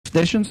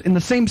stations in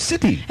the same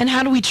city. And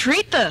how do we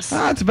treat this?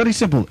 It's very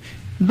simple.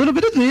 A little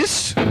bit of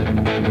this.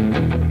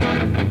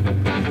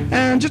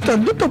 And just a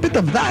little bit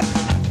of that.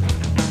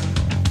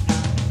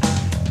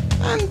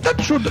 And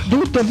that should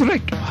do the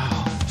trick.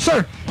 Wow.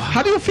 Sir,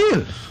 how do you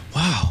feel?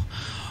 Wow.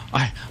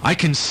 I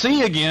can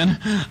see again.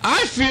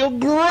 I feel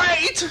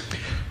great.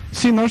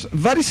 See, nurse,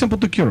 very simple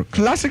to cure.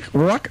 Classic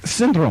rock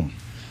syndrome.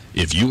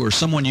 If you or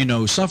someone you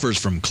know suffers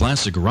from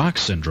classic rock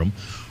syndrome,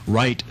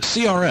 write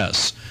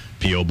CRS,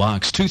 P.O.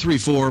 Box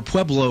 234,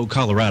 Pueblo,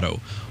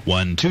 Colorado,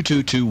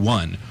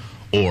 12221,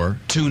 or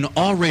tune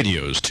all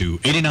radios to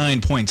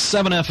 89.7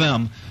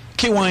 FM,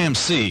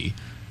 KYMC,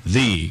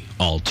 the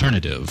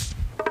alternative.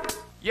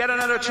 Yet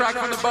another track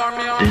from the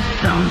barnyard. This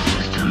sound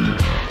system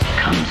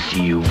comes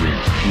to you with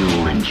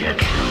fuel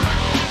injection.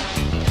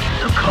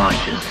 The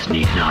cautious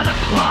need not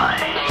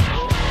apply.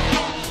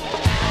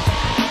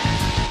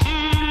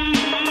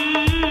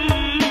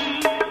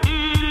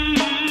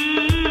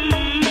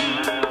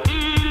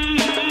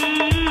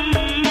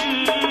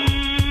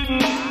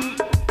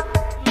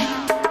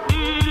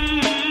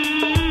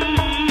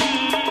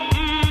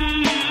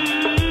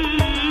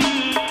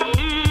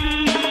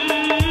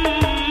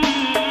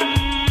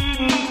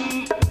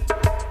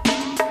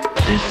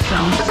 This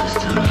sound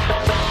system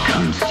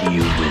comes to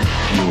you with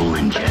fuel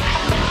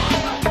injection,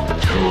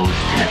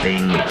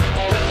 toe-stepping,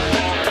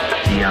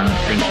 the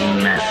unthinking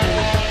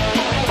masses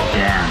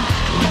dance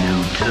to a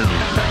new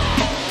tune.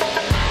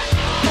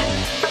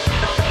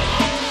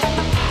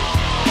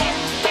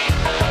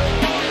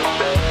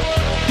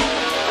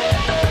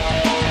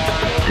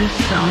 This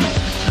sound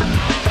system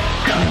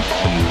comes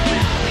to you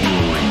with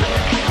fuel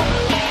injection.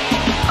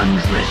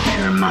 Undress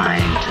your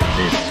mind to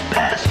this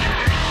bastard.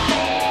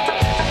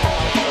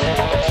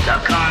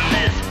 Stuck on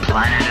this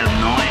planet of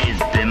noise,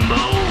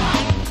 bimbo.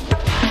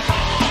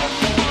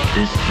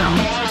 This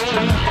sound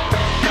system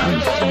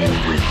comes to you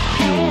with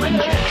fuel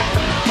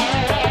injection.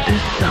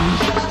 This sound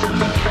system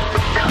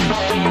comes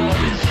to you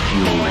with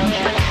fuel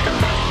injection.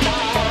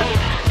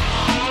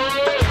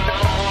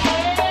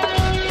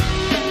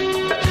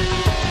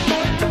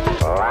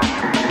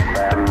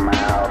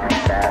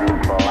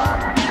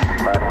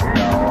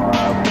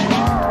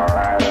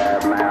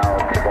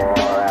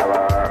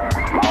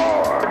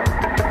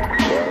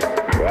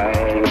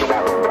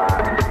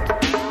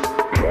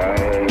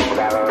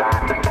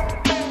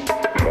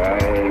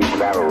 Change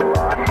the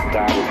lot,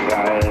 can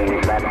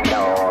change the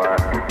door.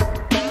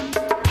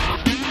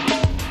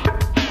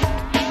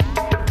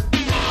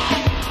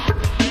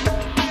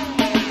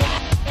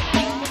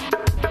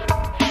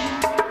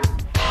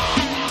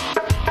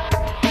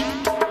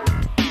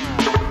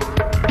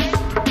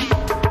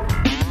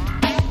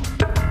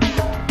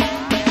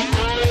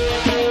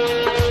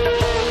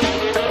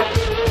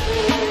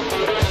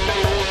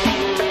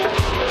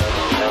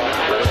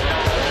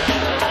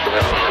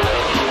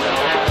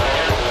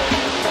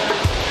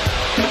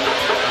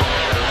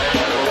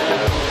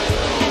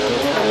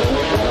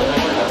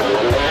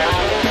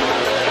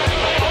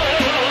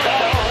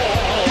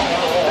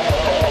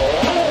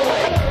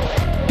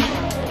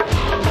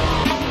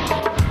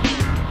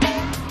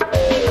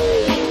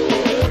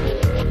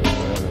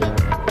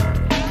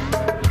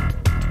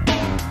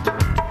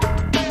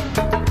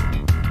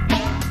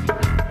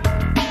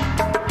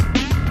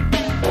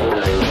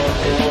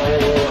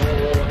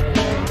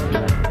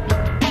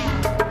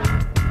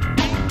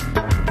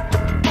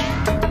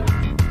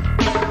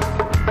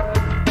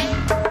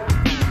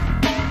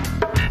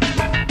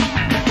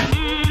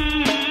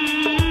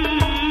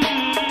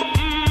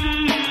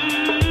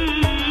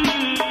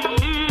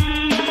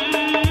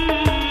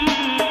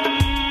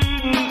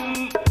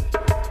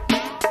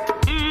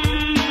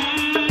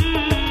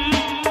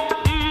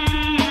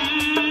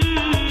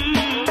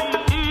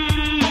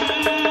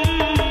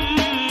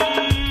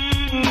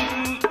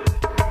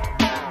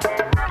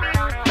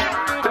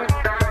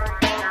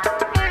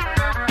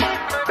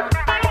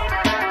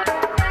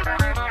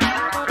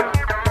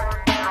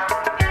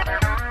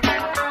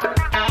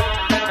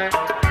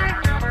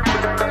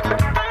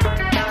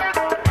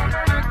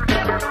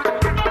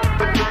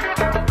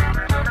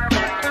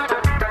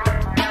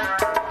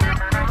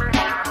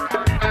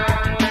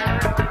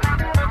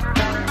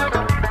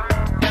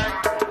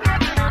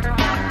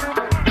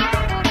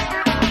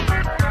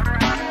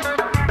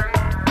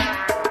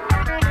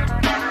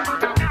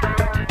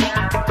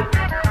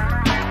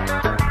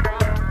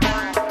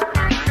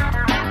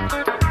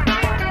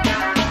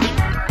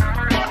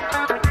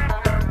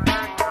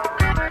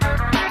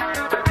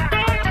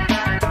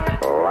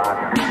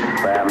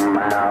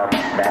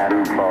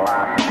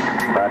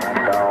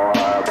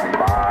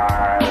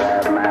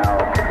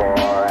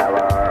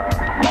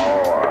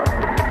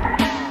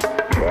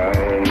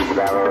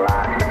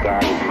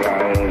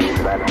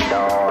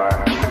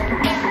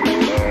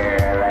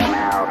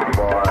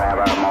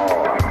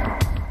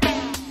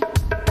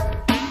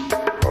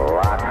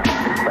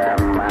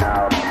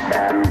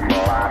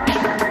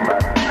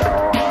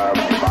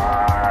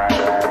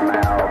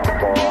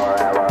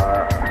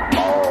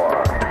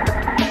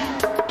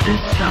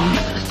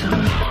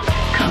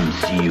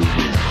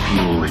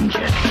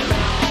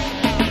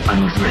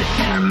 undress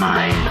your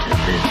mind to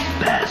this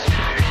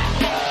bastard.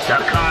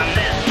 Suck on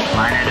this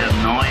planet of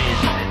noise.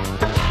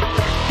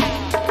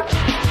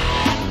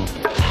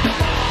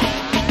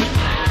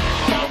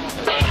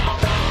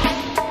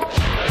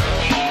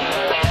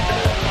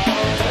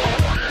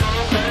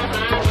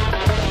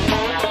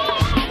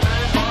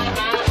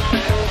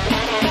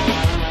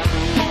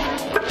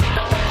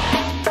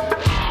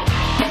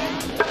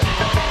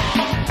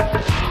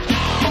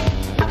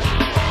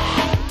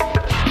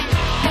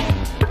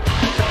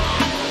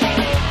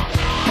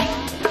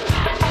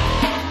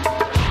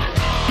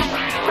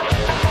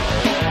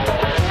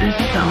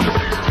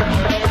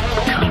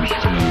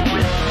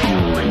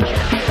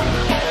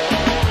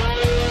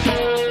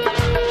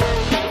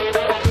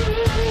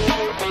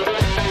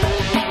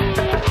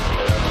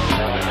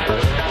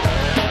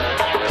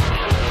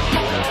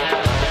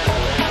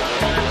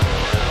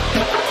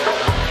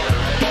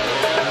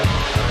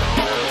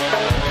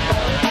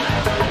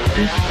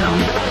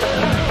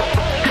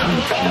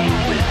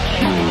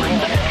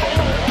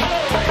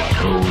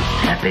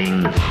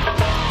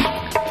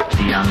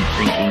 The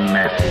unthinking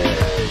masses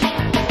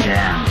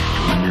dance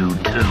to a new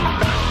tune.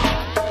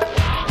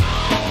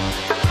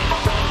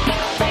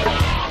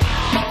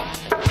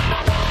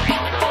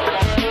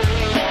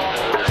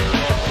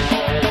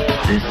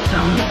 This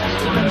sound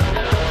system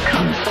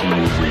comes to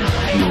you with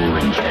fuel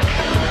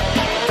injection.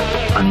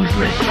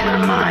 Undress your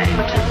mind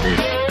to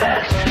this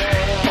bastard.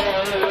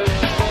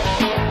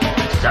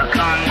 Suck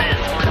on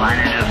this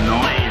planet of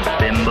noise,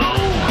 bimbo.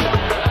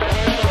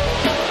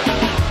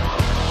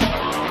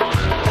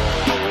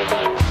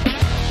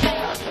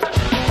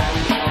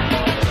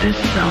 This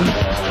sound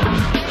system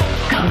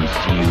comes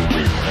to you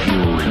with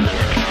fuel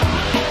injection.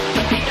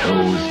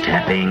 Toes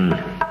tapping.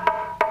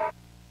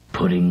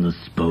 Putting the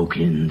spoke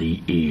in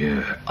the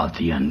ear of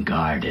the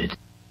unguarded.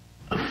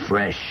 A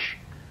fresh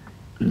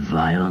and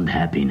violent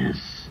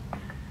happiness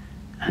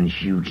and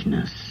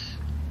hugeness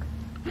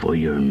for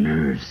your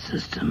nerve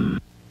system.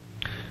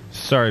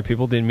 Sorry,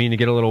 people, didn't mean to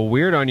get a little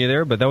weird on you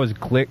there, but that was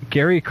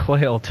Gary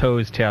Clail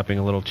toes tapping,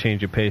 a little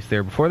change of pace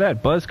there. Before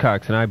that,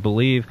 Buzzcocks and I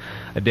Believe,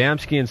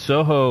 Adamski and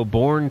Soho,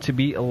 Born to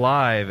Be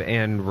Alive,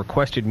 and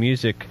requested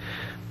music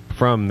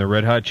from the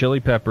Red Hot Chili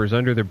Peppers,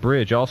 Under the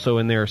Bridge. Also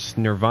in there,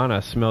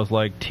 Nirvana, Smells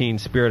Like Teen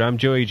Spirit. I'm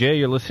Joey J.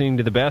 You're listening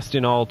to the best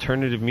in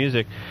alternative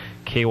music,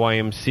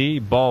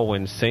 KYMC,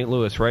 Baldwin, St.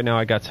 Louis. Right now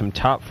I got some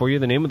top for you.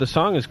 The name of the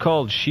song is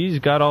called She's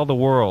Got All the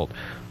World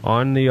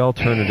on the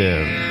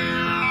Alternative.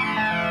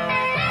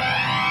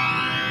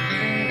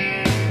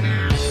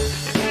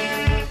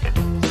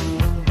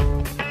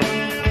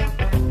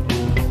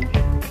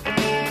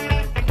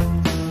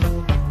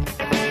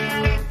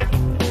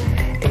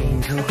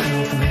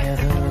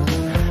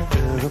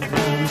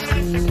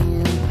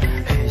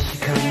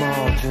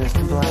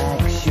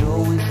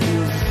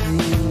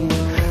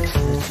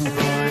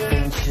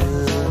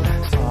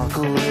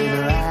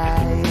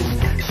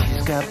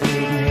 Got big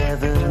in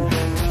heaven,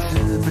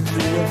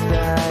 between her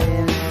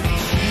thighs.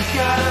 She's got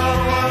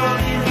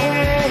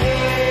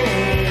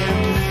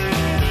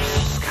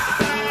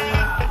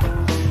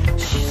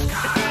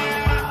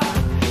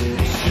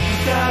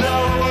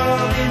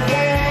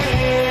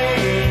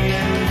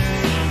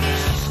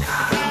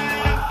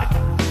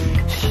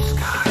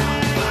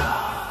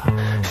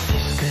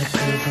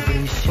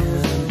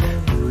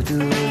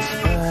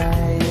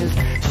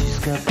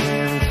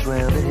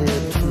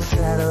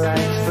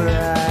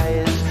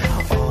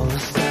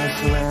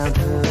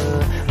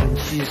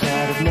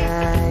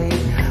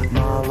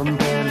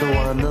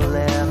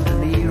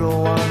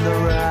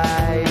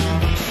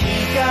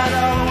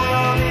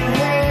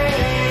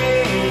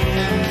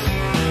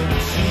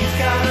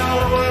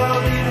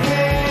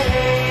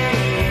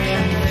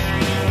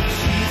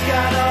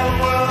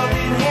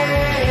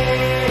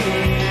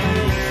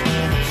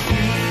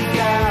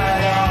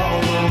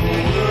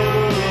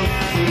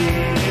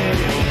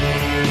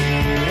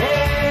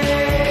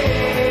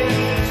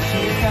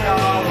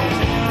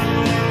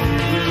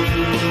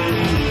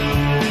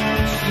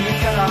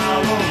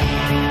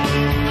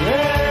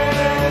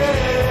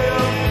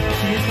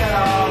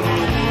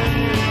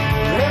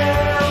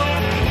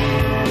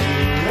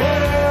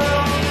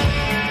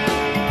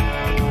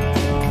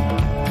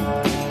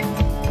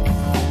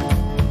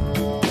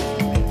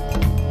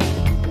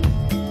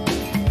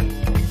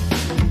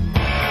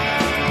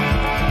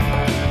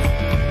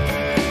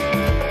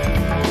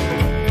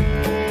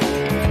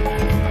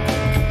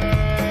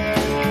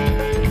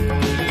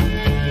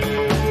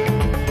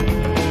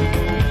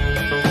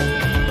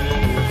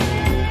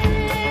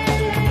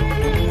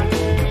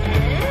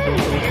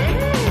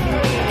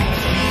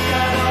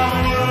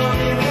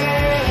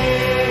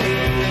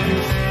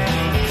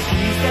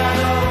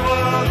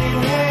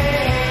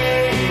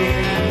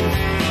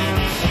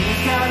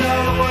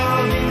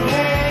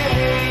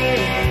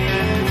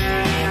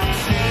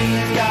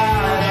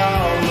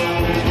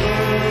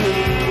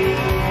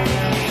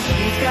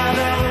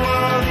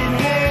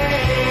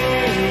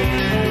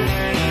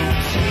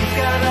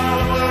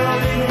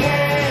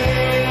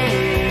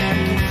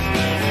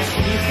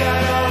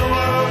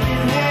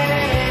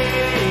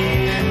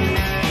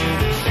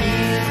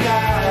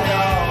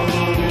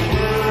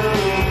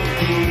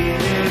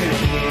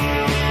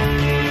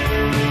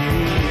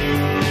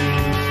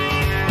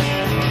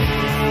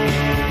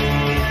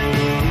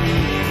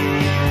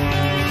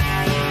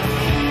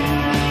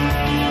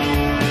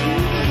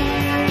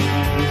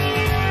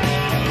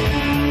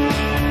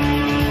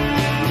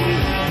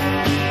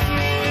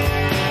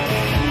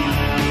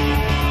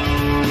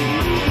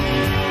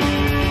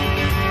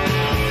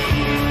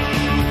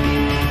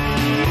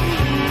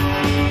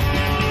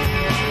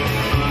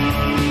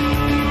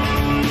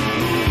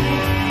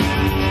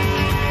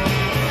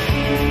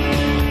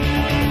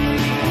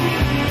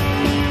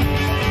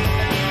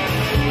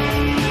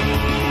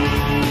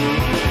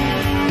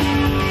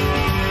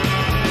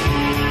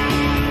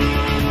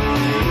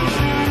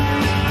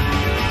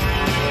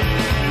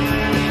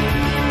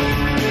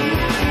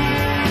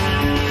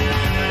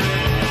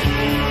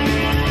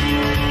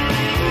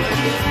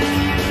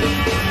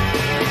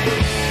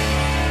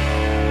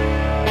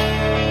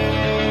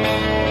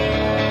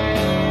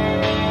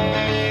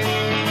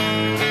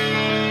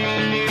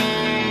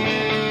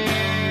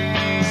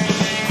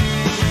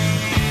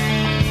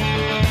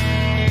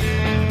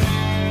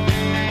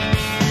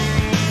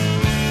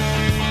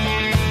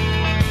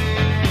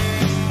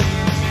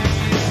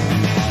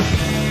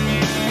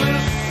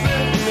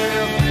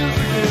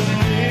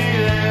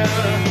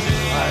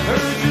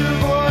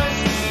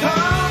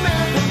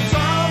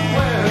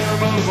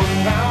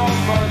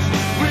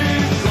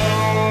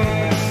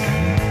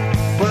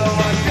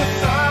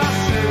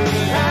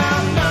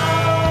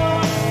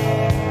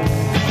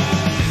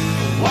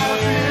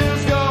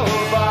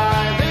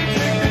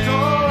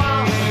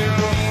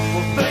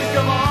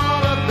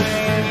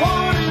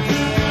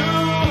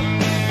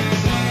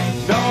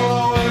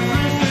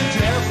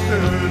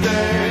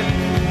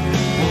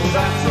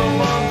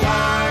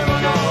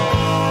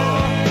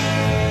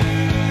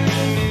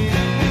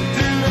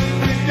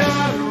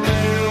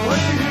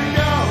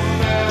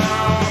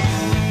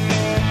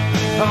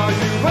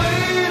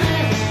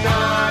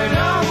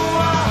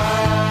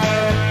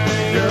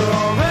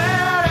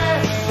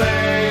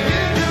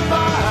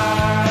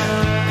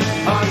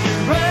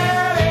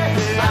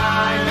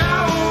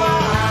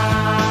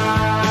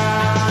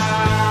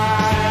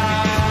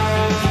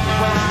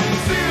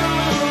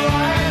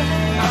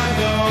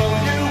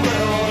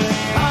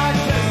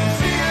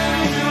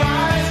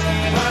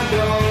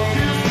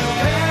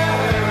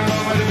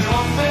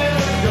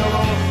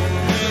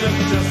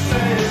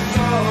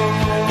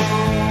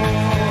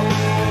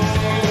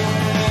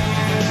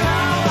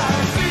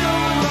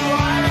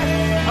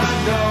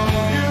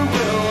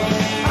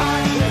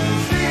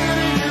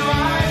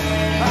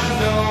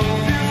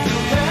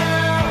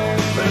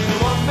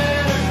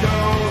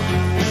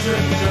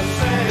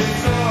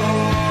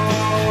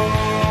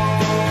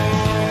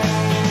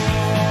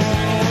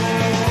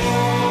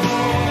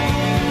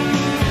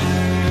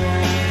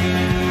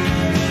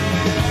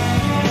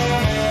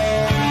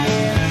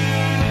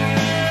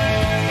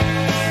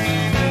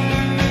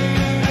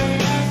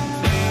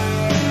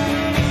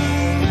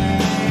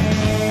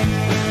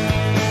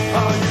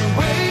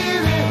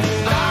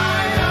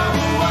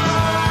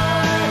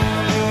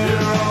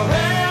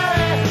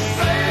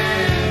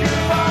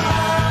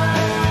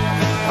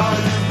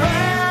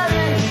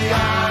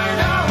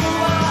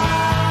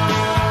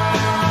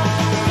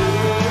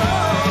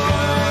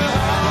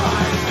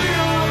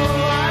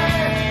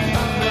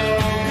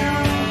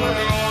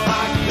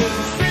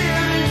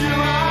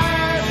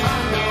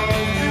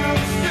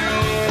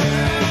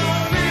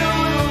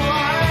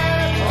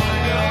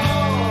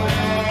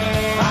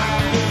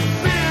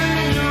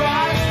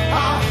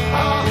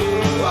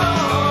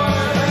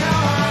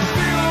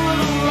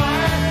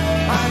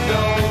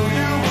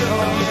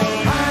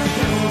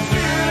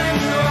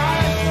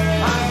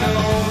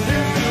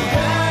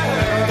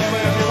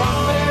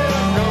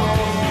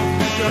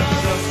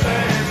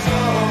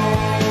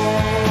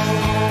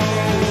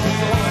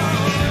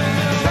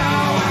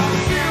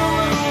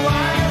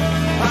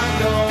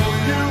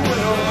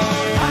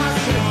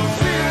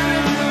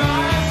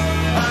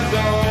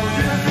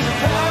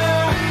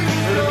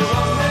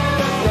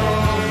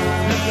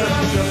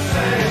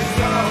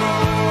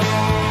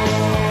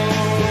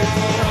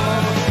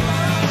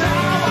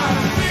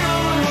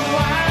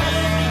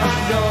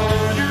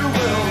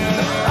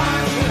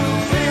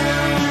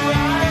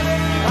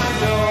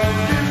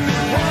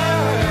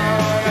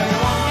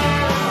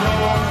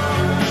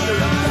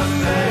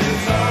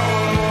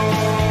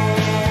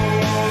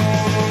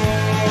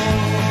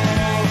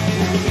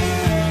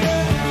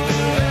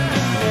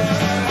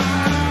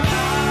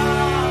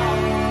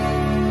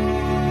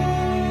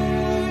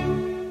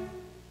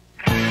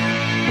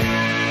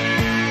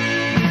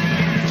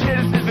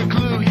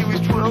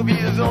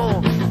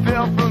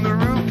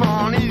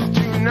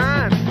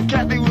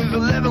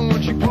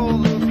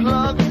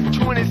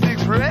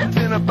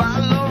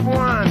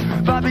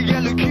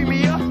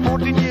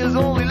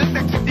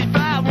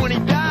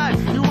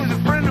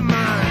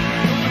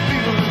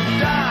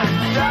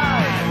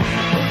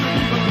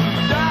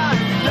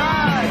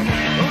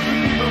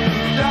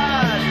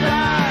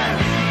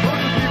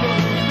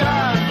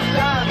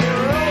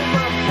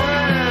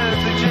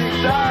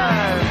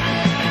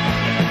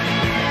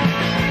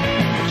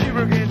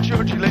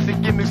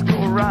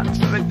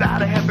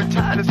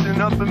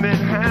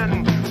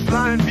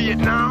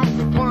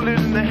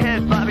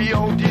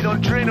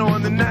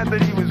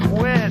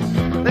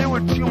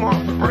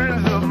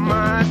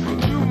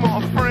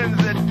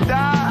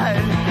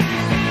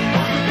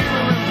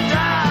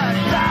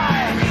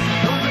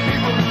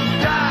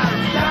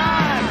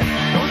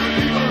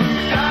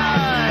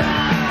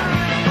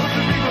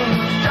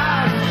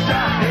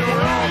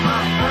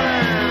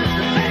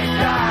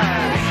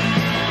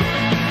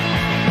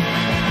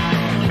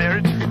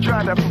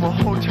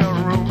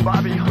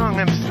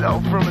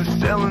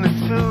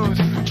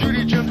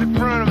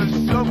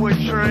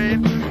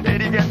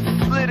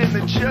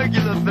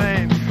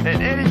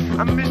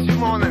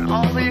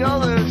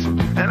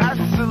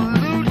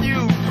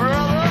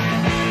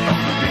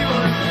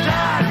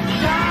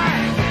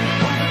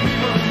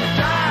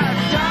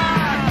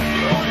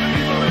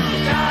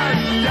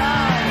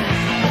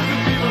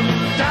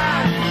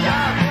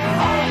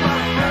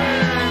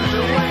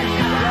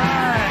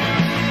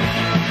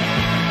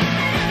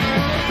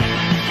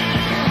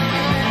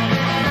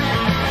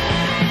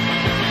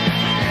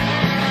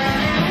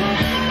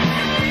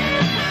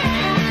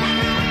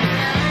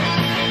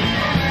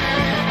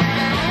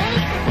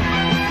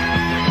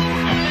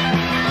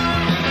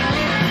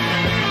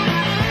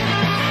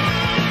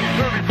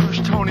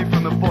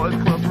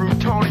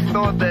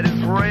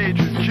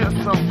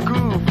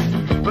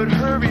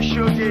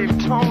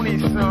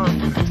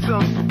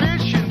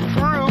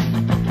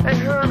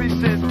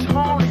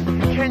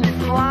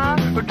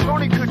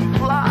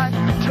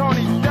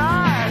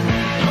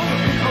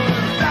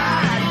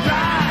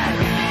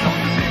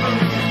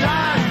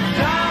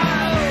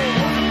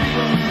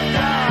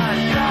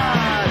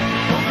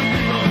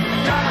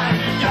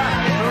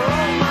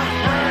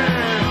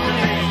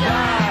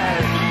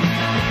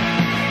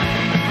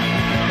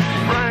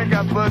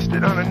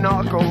busted on a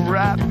narco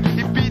rap.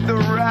 He beat the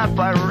rap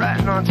by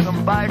ratting on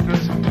some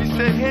bikers. He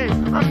said, hey, day.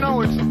 I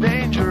know it's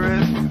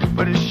dangerous,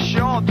 but it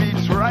sure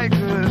beats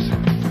Rikers.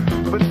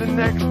 But the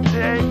next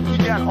day, he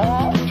got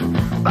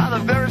offed by the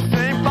very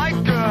same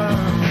biker.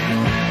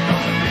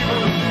 Those are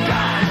people who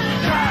died.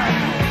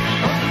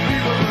 Those are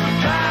people who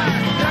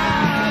died.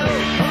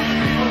 Those are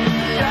people who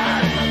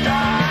died.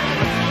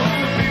 Those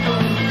are people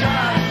who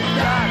died.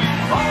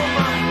 All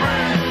my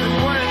friends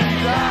when he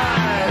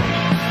died.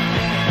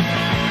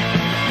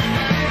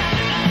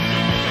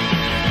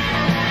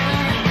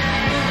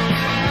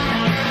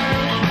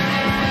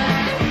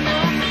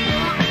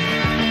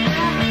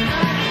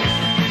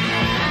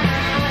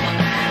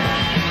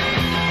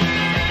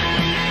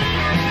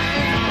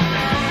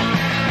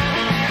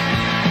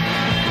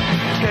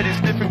 Teddy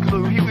sniffing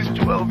glue, he was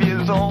 12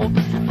 years old.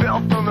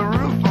 Fell from the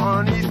roof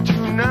on East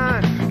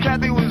 29.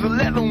 Kathy was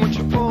 11 when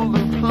she pulled the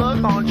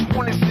plug on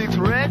 26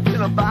 Reds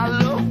and a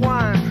bottle of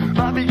wine.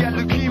 Bobby got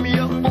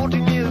leukemia,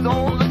 14 years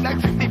old, looked like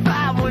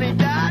 65 when he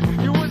died.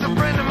 He was a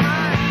friend of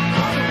mine.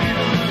 All the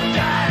people who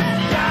died.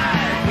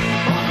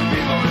 All the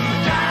people who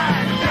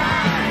died.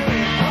 All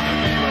the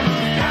people who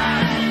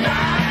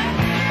died.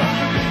 All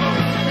the people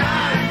who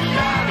died.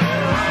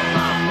 All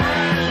my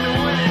friends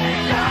when they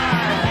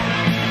died.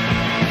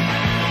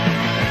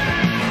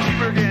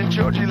 T-Berg and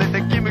Georgie let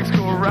their gimmicks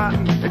go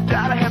rotten. They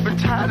died of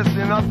hepatitis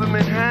in Upper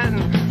Manhattan.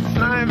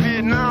 Flying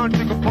Vietnam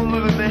took a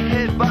bullet in the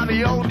head.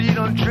 Bobby OD'd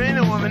on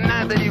Drano on the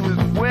night that he was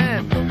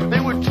wed. They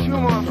were two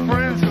more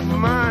friends of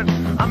mine.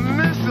 I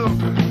miss them.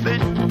 They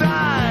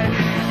died.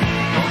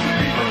 Those are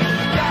people who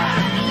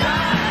died.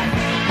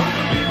 Those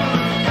are people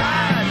who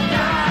died.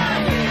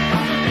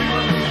 Those are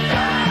people who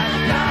died.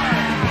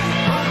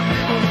 Those are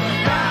people who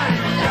died.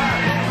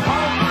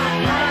 All my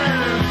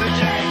friends, they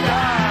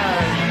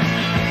died.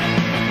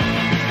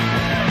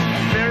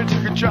 Mary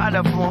took a drive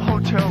up from a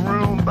hotel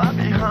room.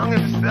 Bobby hung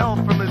himself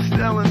from a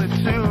cell in the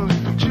tubes.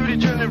 Judy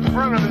turned in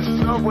front of the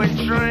subway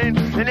train,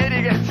 and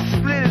Eddie got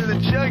split in the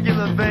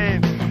jugular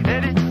vein.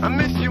 Eddie, I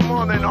miss you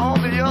more than all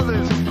the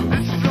others.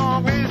 This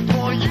song is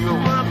for you,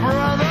 my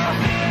brother.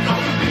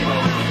 Those are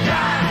people who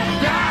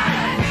died.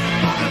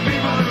 Those are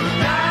people who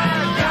died.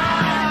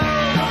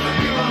 Those are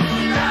people who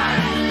died.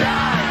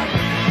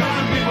 Those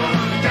are people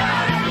who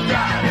died.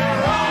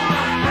 They're all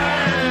my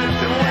friends,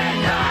 and we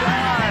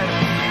died.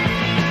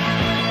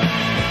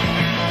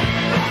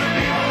 Those are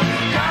people who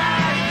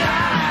died.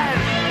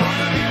 Those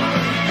are people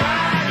who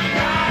died.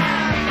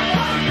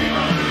 Those are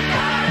people who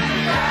died.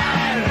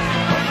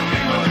 Those are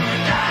people who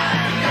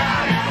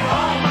died.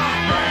 All my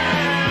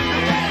friends,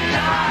 and we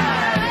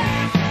died.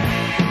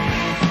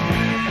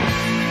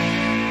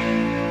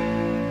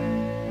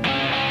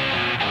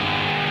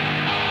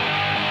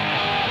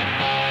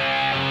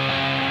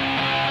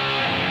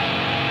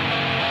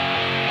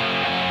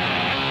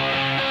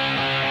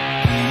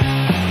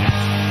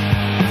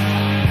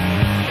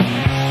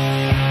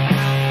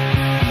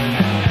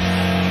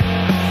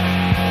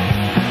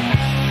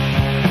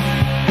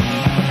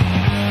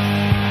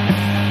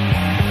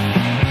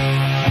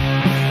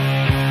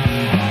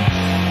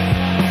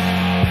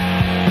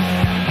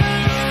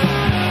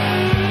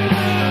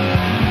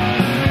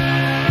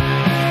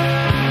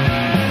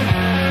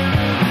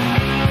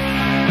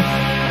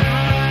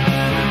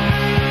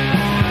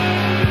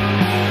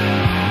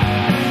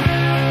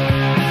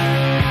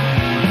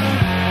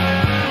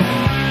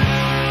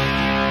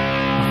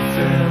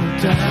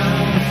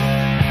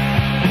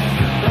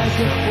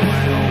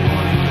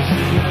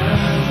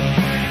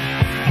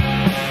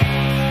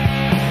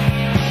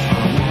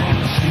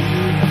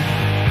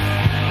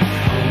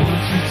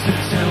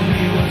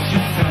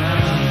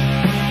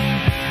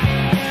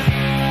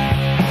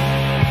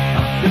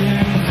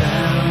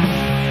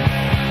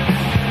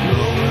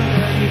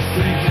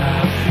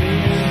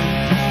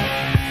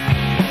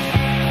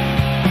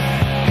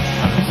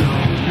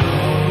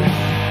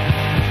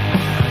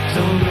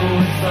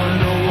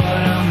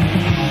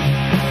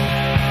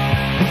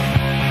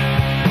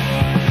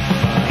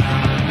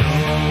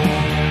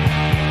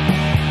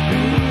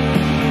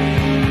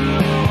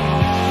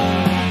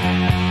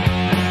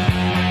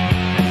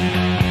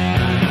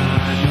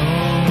 I know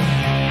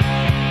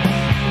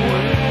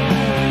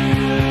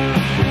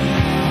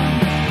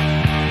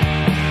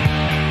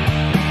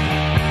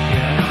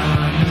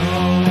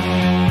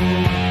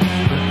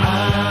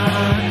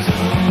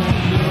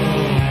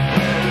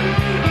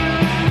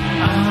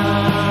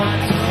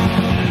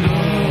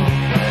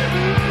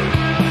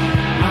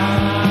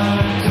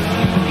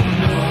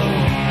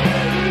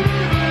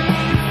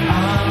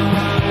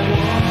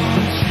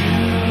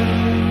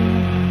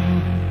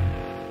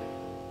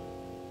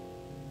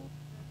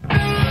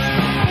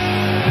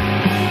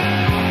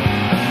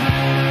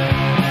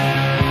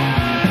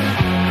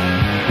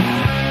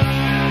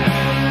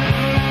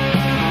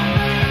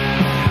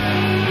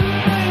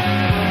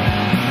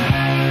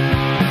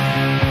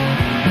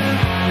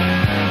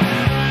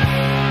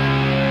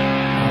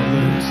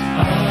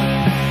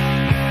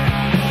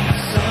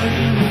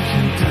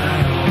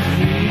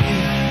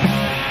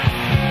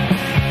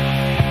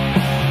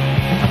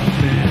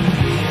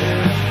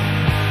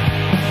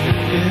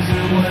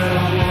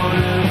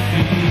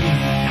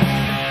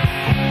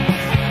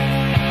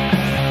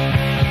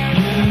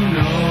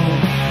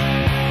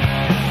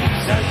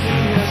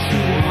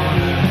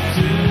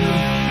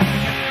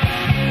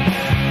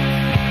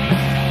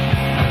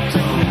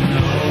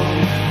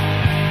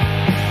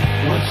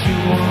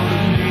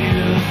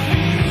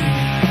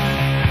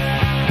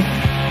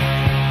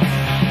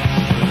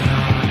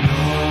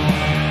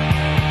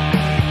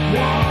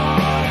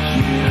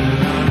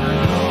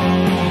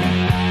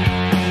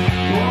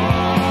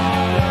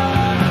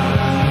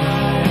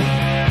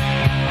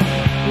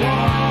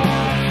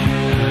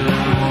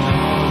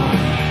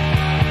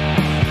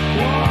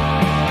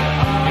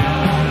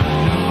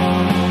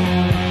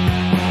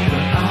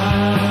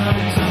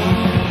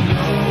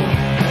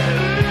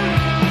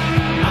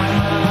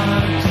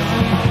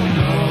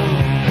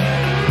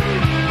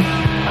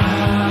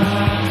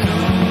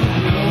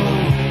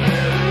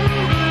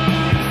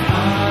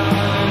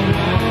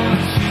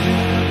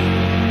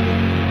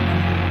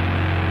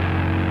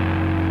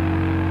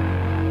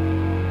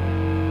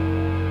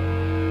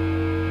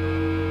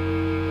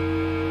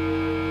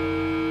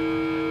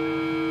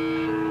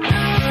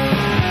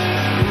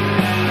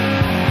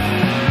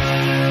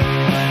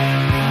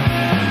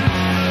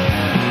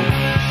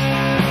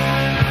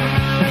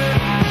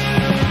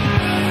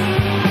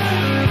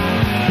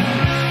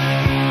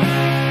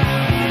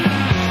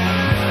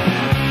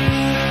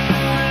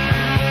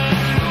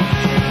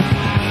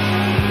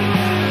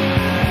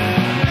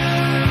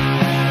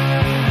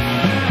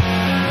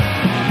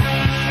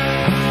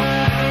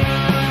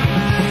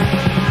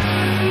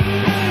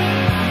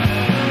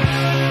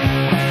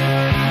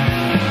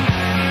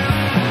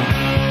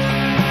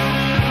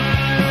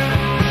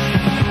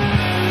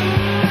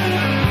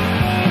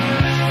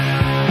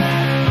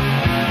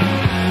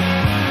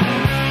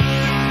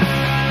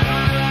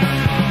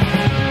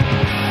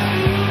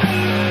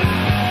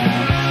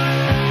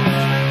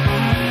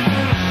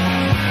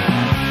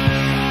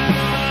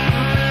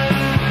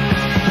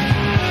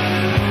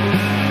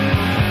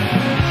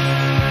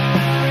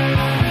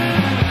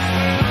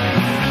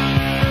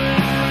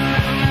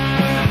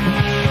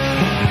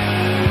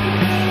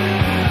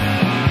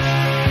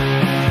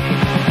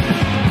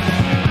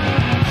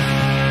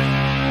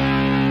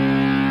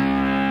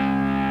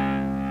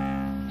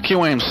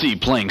KYMC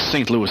playing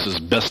St. Louis's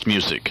best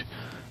music,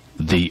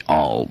 The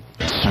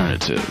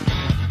Alternative.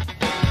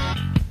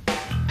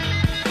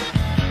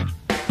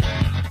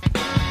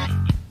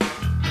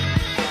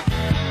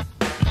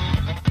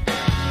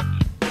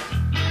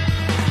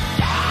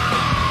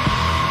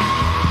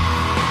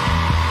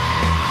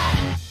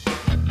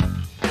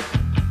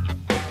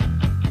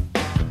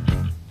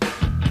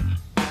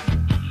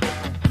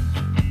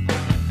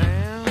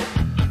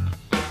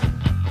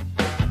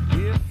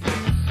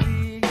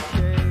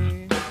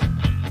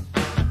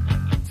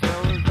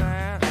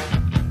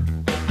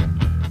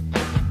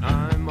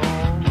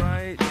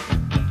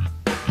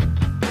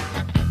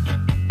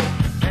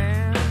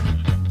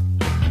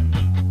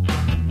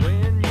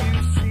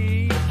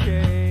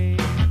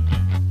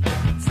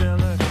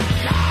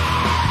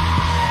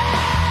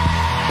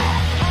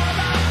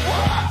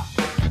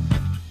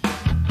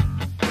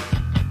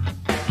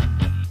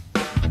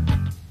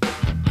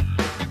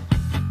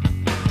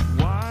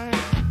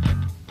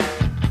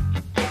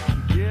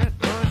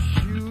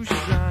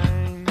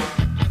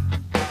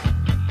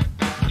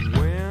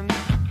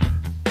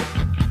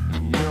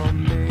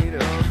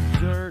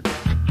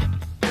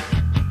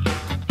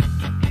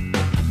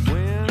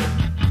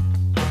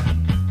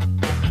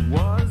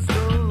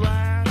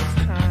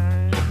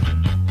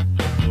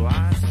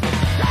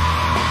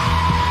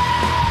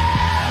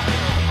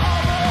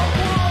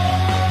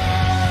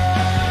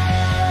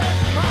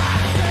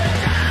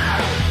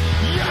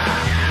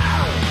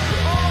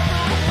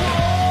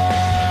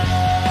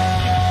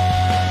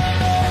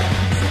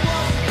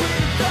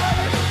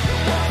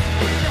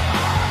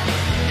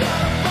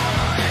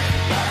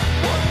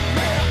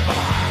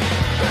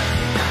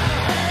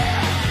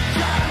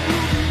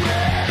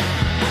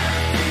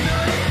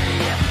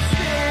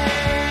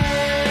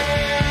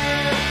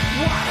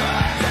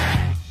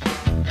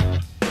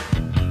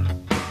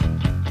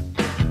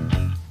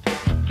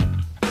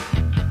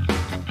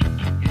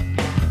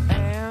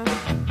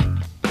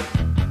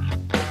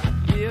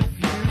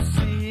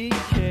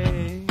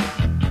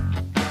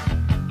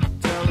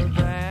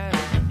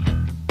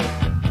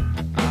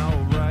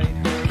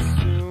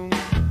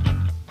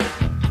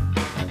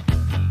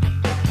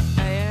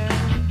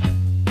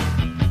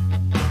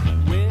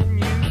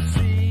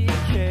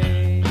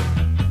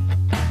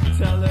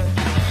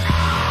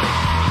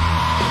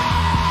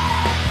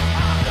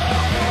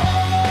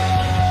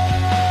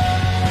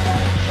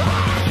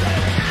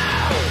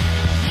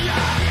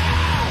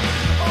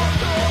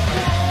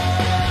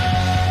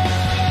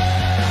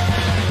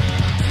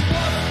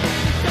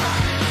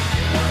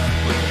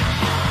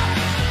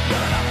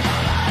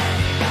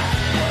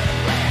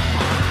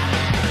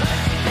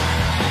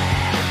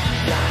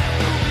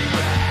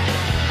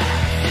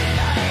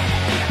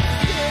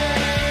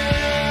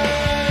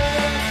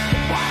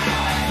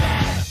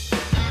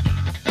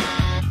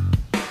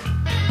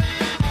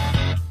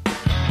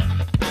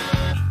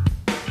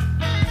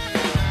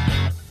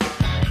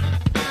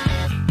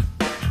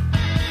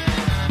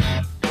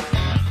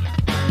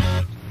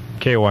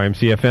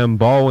 KYMC FM,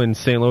 Baldwin,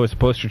 St. Louis,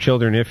 Poster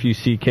Children,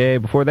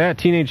 FUCK. Before that,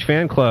 Teenage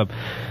Fan Club,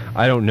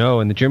 I Don't Know,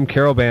 and the Jim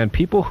Carroll Band,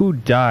 People Who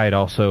Died.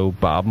 Also,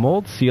 Bob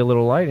Mould, See a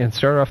Little Light, and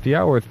start off the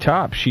hour with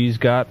Top, She's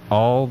Got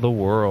All the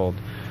World.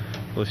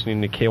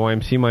 Listening to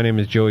KYMC, my name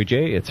is Joey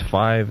J. It's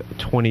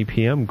 5:20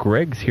 p.m.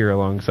 Greg's here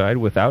alongside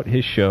without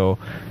his show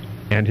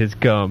and his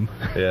gum.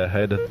 Yeah, I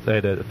had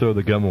to throw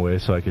the gum away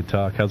so I could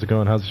talk. How's it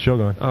going? How's the show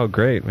going? Oh,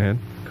 great, man.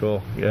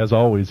 Cool. As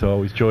always,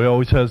 Joey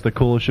always has the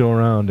coolest show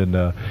around,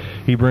 and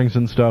he brings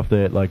in stuff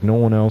that like no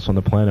one else on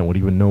the planet would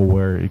even know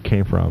where it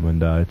came from,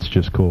 and it's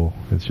just cool.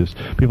 It's just,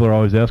 people are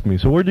always asking me,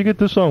 so where'd you get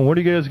this song? Where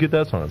do you guys get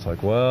that song? It's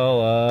like,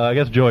 well, I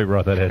guess Joey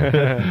brought that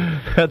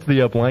in. That's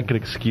the blanket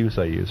excuse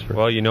I use for.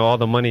 Well, you know, all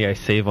the money I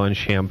save on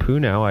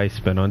shampoo now I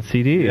spend on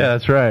CDs. Yeah,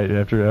 that's right.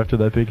 After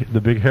the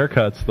big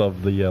haircuts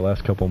of the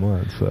last couple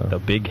months. The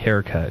big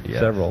haircut, yes.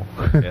 Several.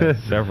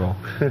 Yes, several.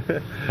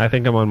 I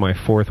think I'm on my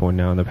fourth one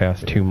now in the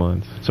past 2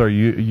 months. So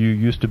you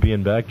used to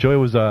being back. Joey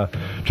was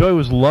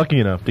lucky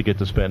enough to get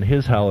to spend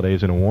his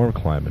holidays in a warm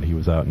climate. He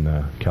was out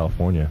in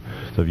California.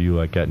 So have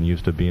you gotten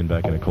used to being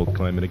back in a cold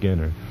climate again?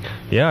 Or?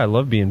 Yeah, I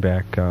love being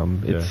back.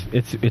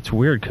 It's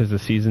weird because the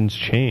seasons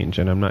change,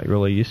 and I'm not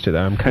really used to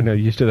that. I'm kind of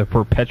used to the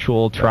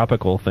perpetual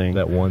tropical thing.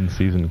 That one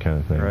season kind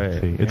of thing. Right.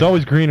 See, it's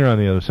always greener on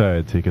the other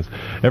side. See, because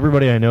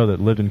everybody I know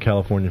that lived in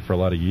California for a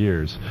lot of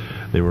years,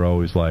 they were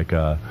always like.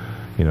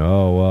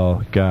 Oh,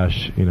 well,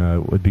 gosh,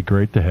 it would be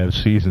great to have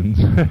seasons.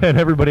 And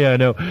everybody I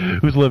know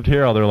who's lived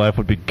here all their life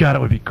would be, God, it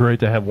would be great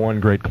to have one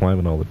great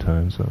climate all the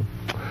time. So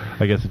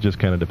I guess it just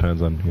kind of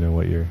depends on,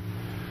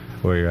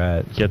 where you're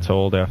at. It gets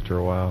old after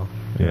a while.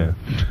 Yeah.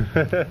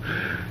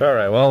 All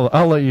right, well,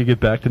 I'll let you get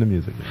back to the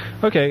music.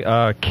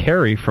 Okay,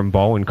 Cary from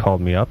Baldwin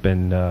called me up,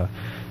 and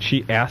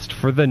she asked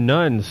for the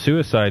Nuns,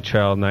 Suicide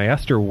Child, and I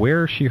asked her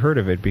where she heard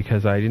of it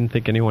because I didn't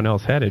think anyone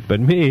else had it but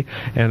me.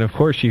 And, of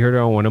course, she heard it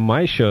on one of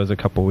my shows a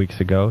couple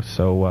weeks ago.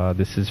 So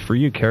this is for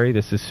you, Cary.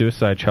 This is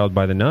Suicide Child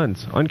by the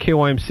Nuns on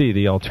KYMC,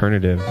 The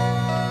Alternative.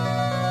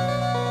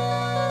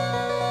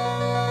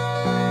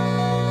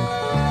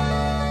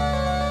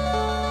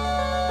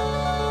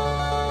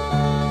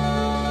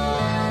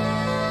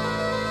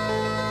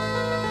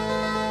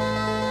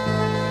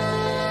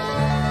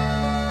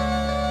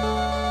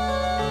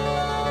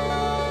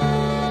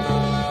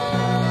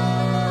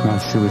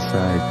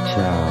 suicide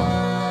child.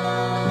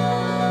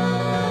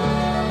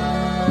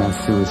 My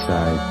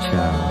suicide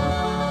child.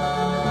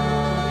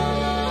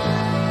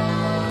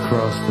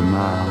 Across the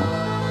mile,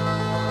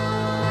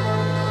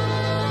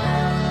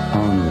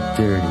 on the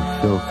dirty,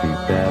 filthy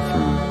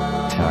bathroom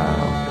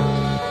tile.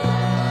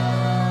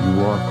 You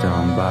walked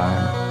on by.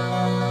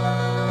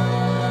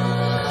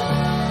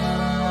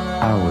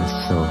 I was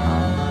so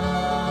high.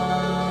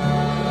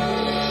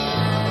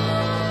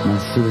 My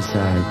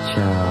suicide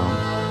child.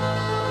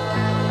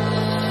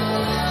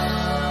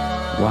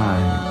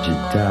 Why'd you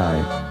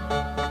die?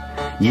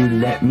 You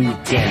let me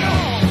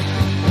down.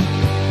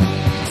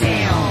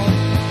 Down.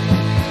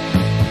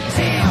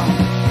 Down.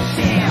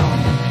 Down.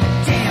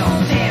 Down.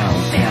 Down.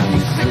 Down.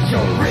 You slit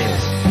your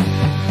wrist.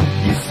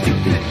 You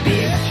stupid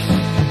bitch.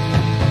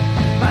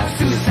 My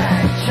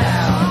suicide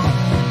child.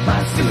 My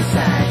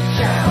suicide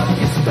child.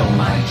 You stole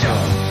my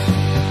junk.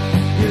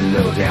 You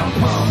low down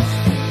punk.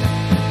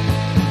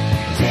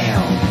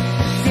 Down.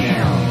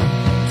 Down.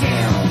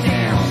 Down.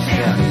 Down.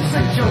 Down. You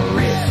slit your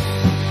wrist.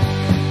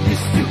 You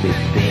stupid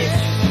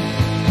bitch.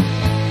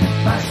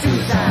 My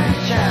suicide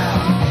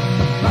child.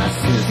 My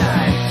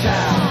suicide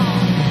child.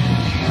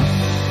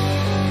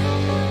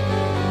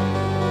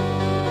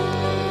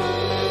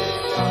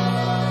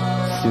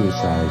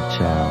 Suicide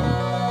child.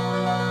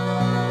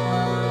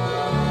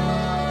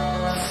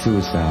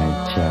 Suicide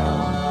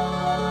child.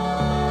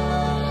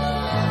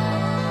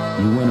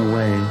 You went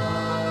away.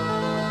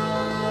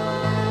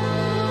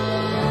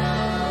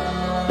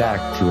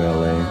 Back to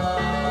LA.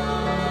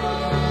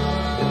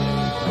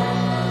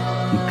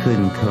 You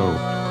couldn't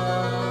cope.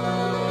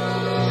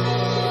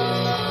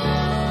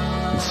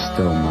 You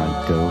stole my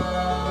dope.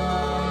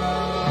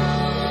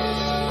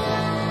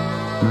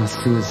 My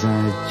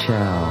suicide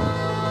child.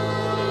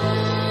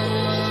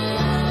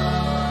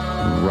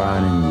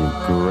 Rot in your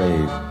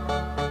grave.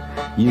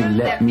 You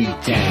let me down.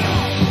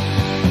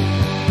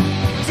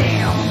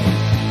 Down.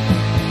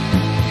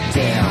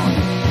 Down.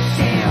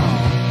 Down.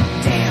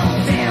 Down.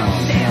 Down.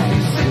 Down.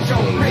 You slit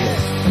your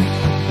wrist.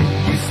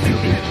 You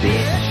stupid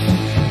bitch.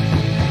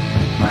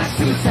 My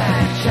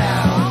suicide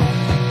child.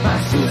 My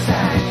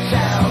suicide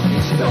child.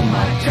 You stole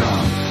my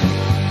junk.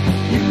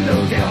 You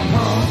low down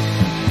punk.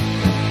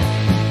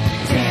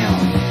 Down.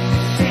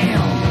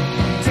 Down.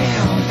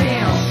 Down.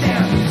 Down.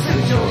 Down. You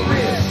slit your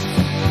wrist.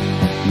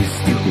 You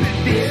stupid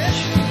bitch.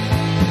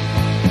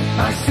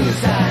 My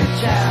suicide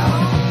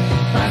child.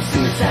 My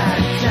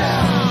suicide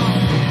child.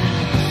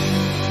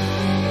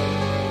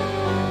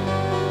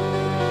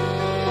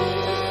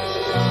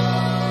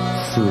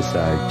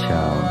 Suicide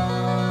child.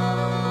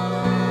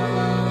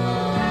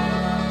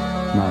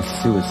 My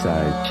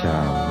suicide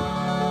child.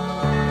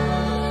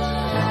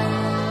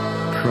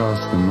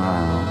 Cross the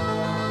mile.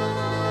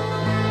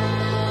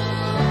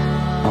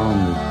 On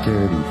the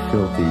dirty,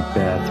 filthy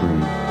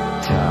bathroom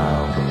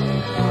tile.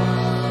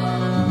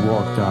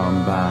 Walked on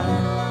by.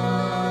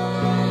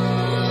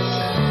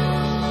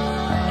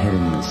 A head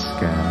in the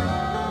sky.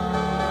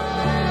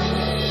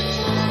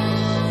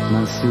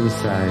 My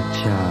suicide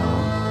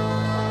child.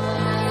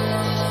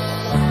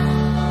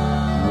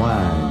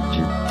 Why'd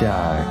you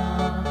die?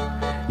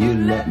 You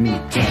let me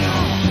down.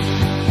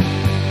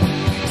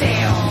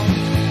 Down.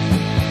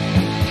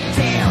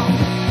 Down.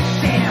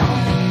 Down.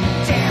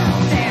 Down.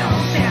 Down.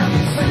 Down.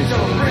 You slit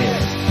your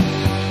wrist.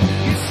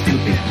 You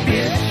stupid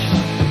bitch.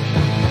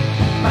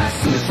 My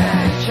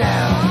suicide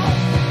child.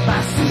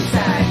 My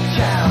suicide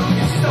child.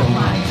 You stole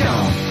my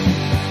junk.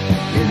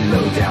 You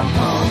low down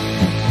punk.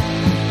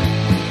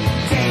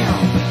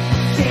 Down.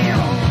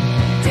 Down.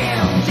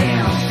 Down.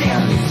 Down.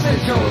 Down. You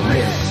slit your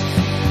wrist.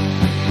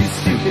 You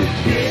stupid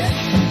bitch.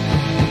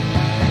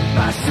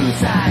 My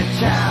suicide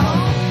child.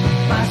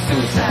 My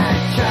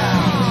suicide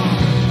child.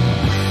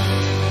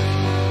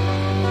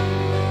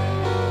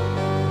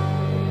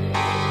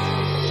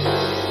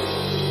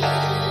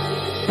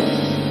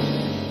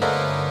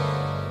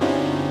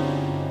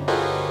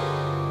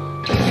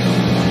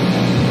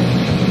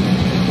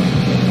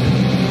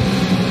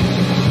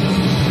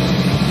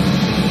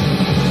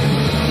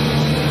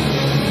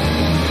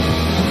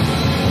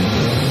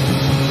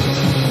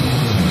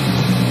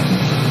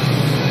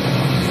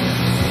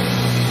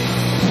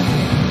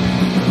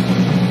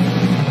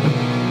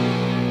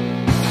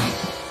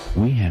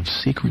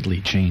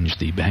 Secretly changed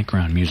the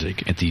background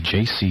music at the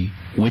JC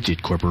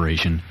Widget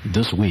Corporation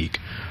this week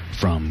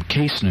from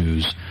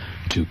K-Snooze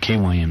to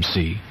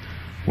KYMC.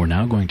 We're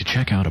now going to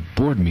check out a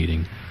board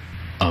meeting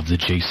of the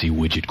JC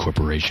Widget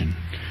Corporation.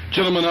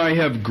 Gentlemen, I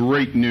have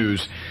great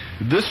news.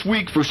 This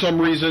week, for some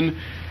reason,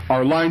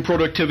 our line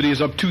productivity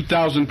is up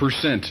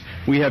 2,000%.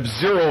 We have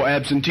 0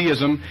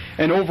 absenteeism,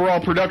 and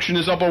overall production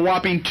is up a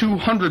whopping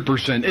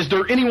 200%. Is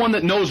there anyone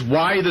that knows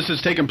why this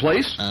has taken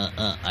place?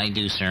 I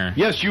do, sir.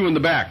 Yes, you in the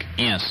back.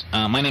 Yes,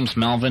 my name's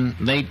Melvin.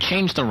 They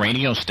changed the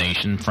radio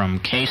station from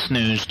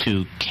K-Snooze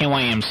to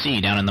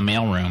KYMC down in the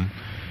mailroom.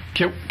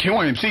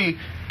 KYMC?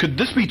 Could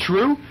this be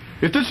true?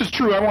 If this is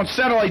true, I want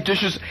satellite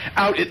dishes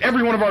out at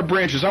every one of our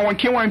branches. I want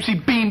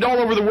KYMC beamed all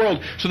over the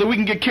world so that we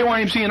can get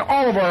KYMC in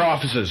all of our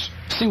offices.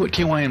 See what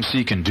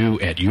KYMC can do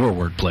at your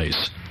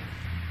workplace.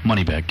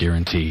 money-back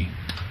guarantee.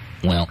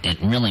 Well, it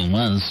really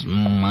was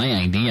my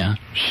idea.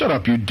 Shut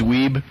up, you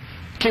dweeb.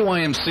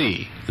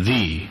 KYMC,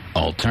 the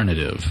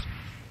alternative.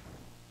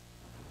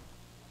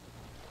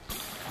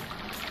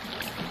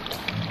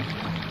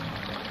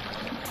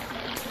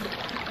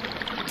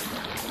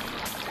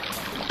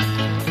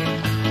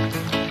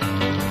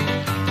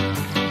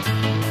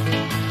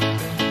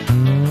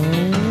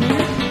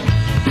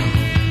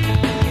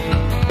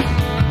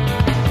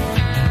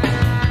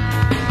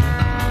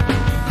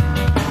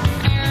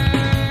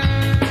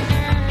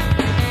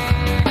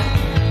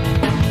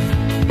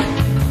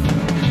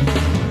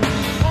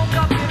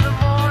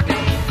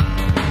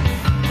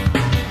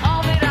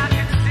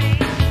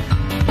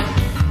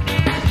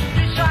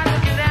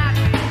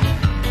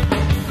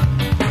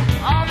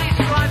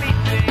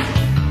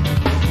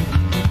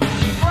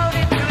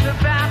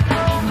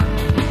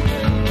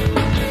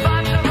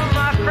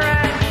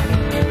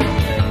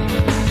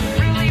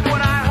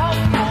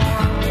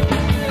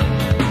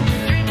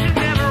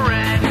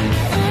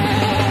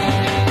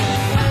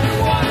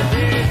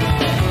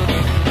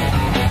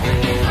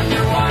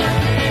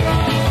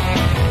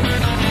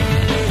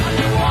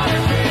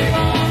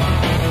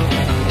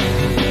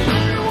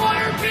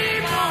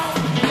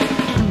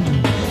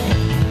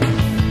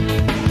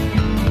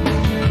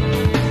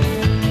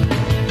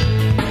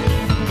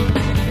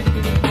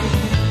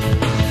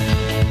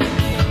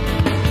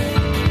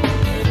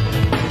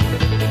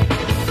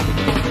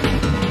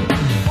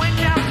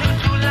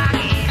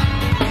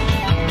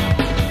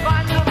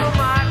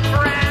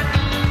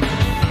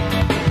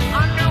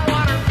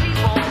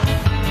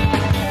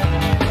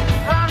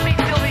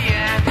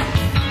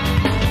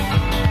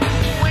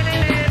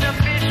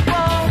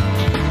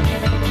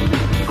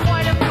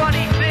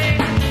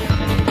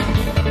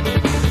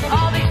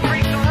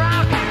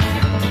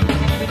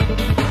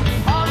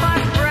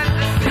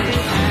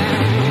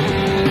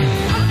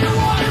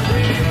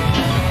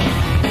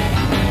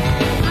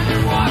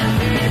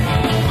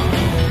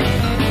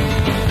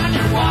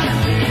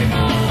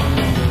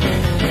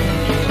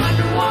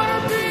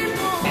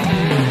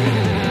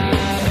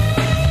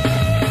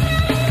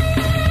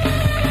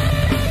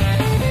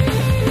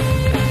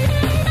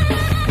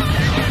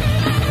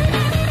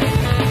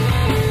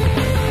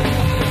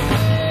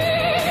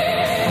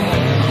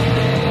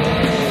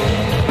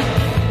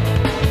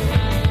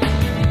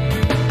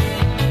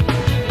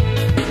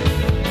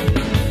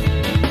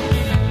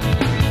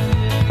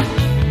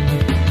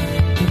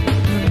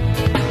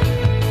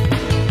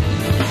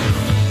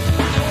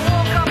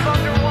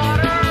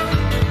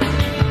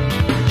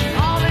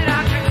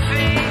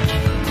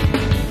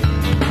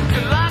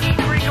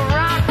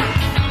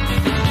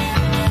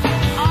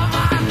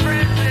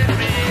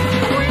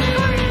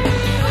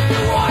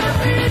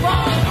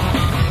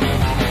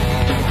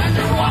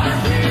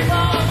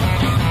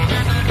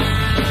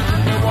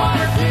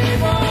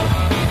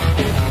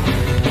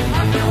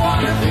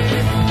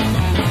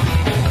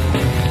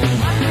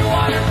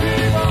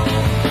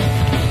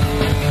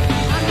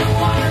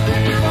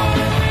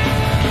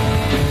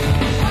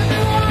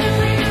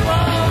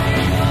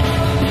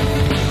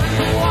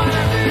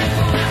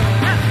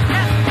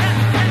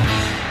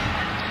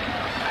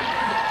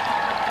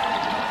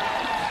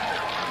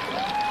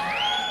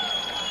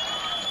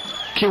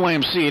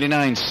 KYMC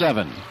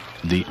 89.7,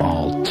 the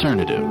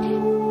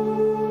alternative.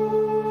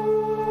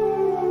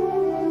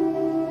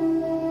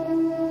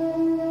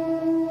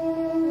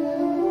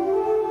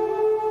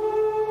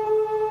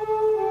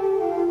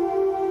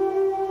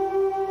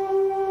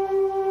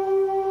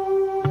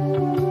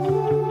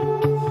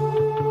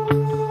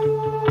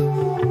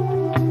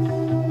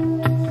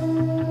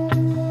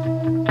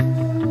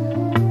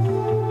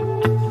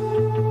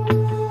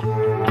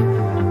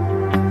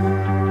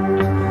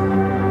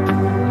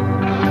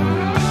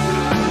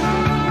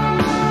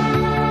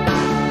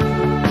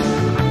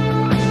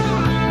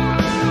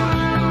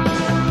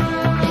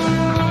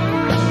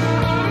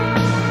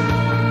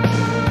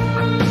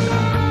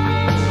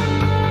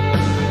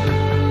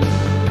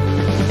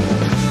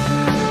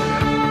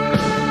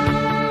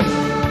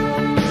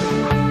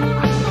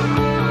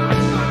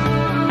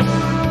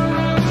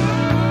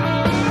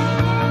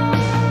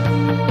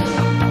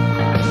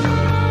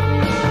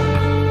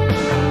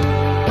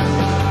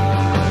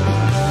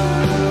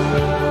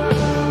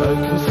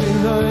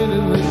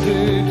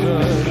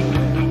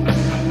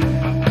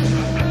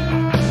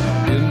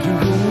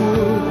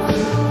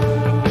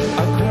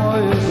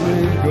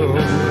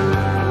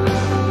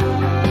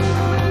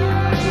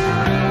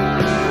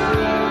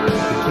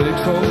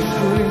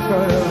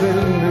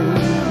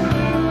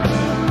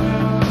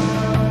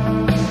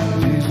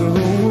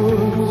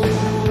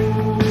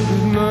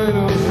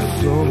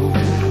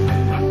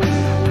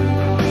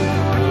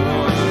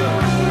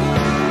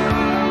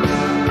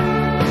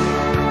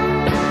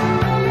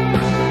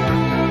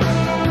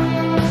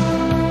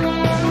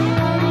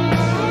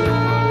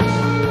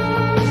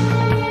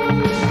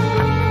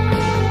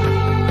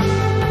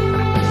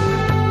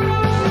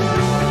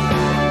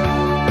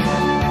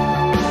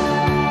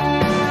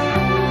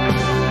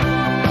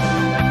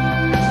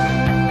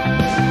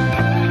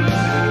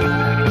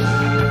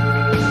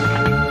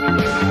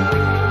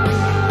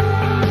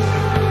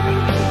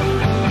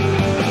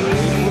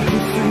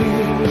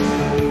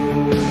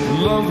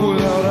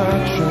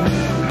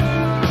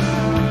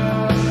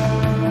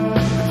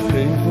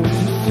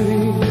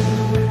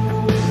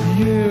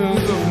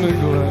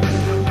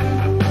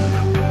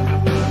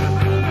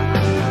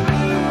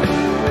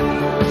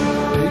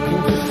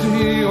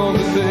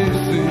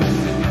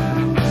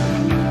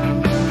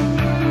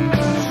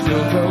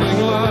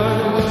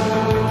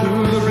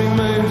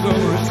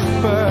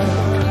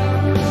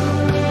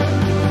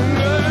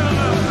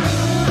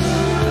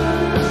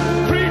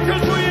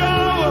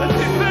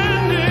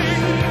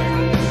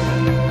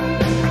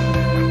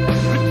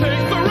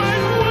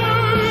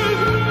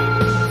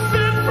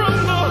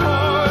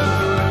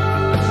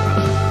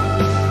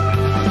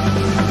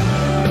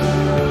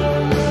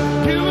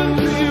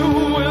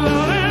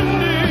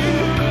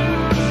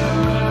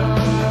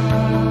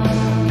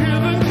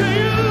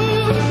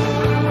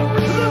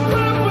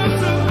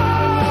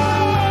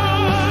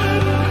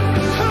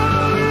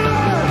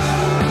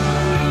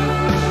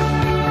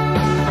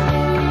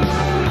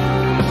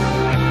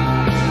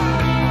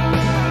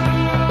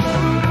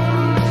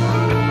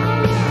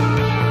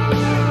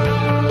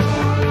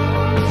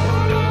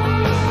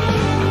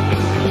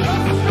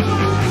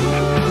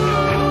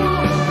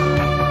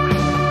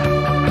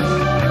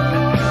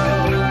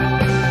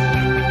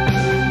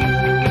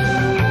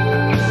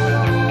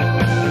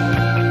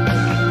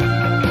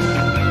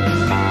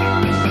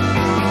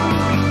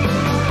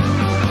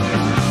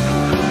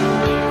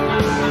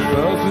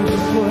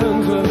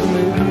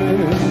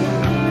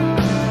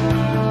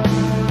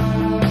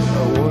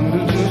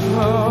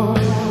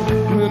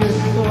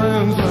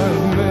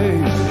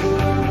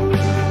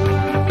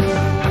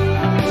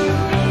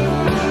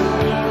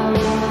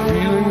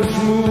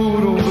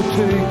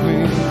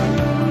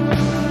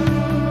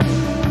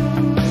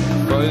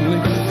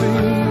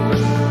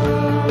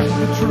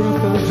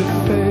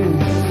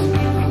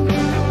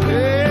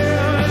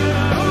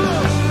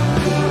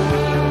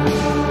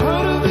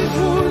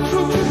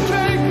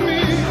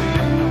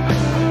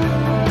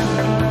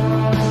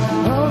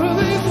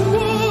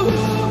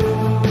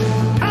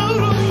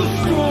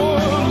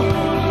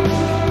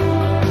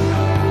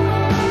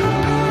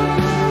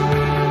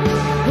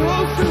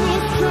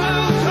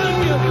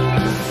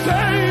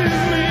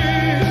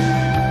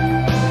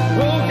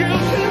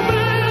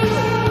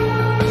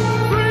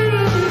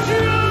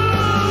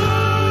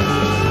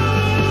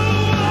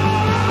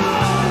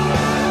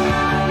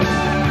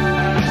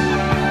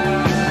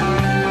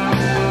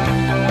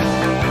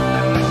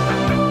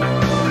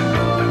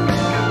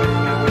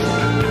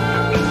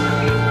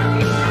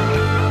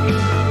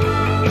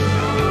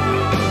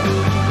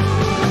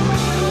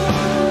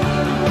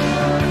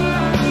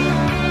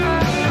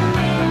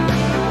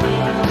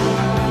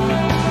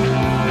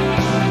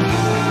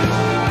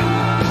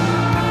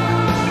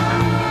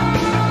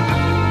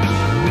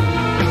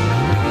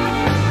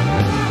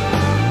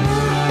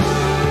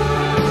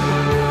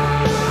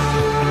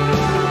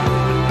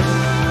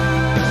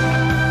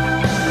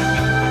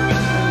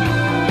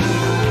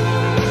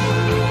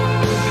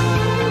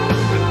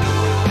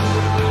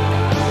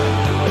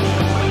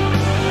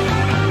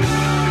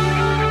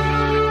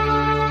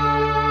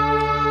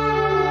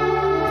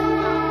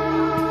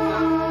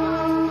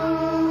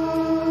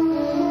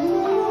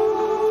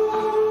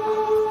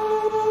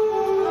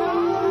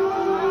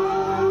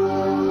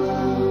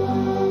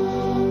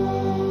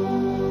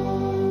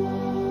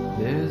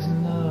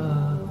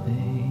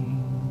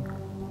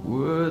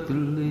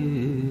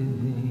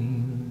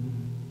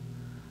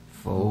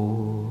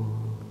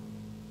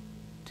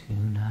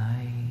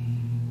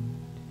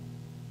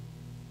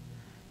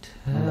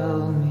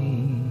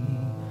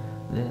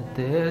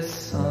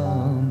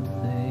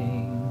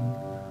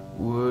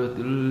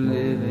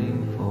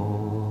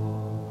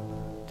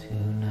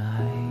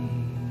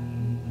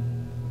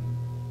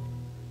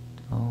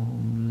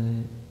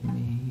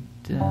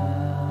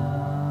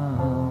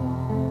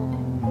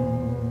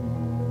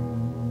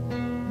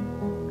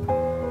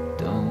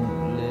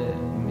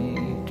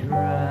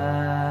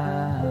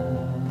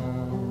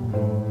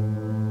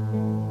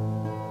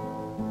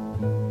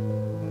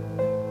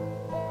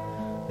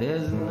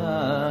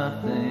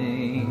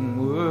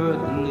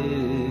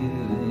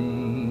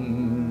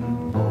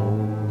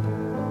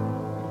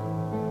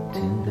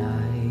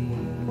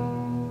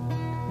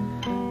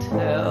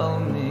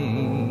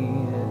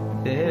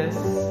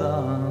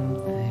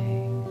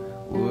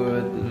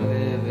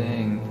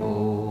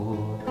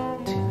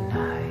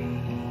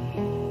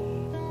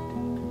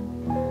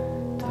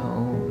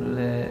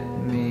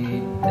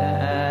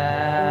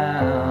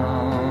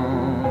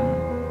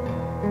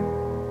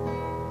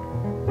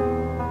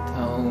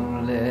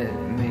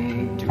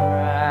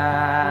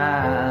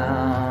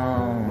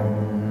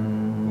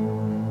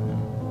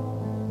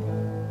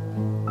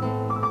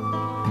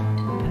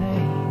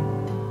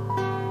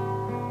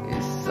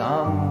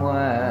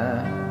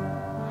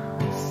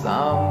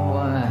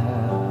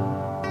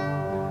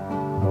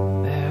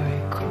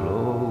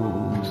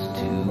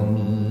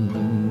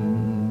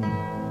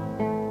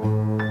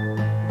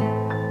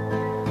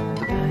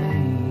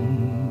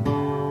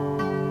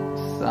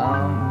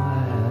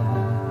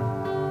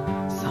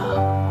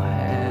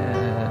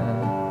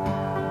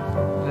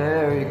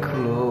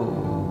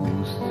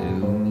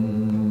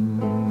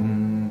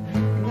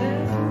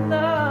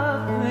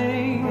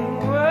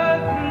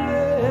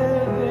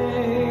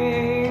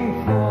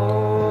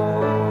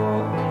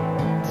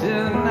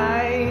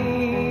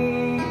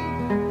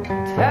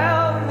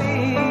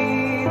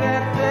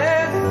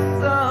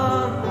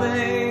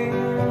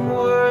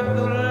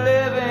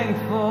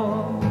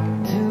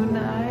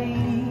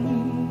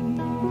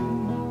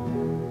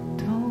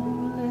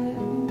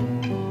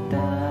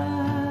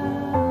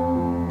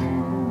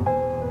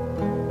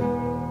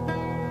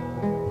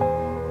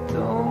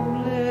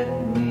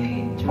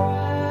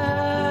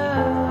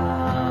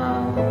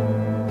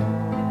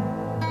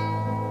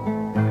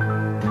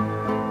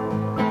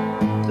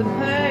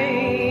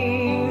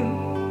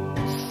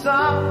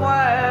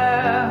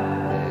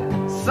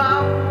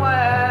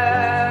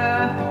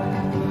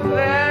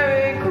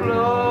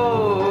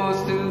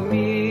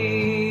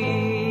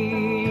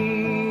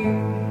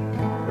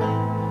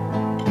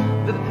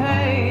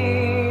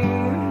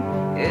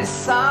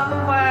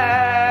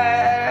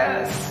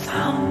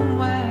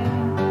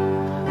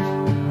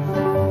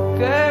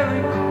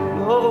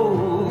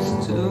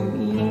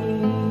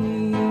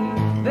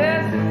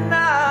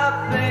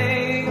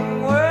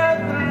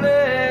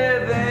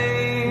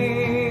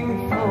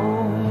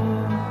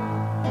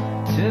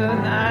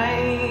 night.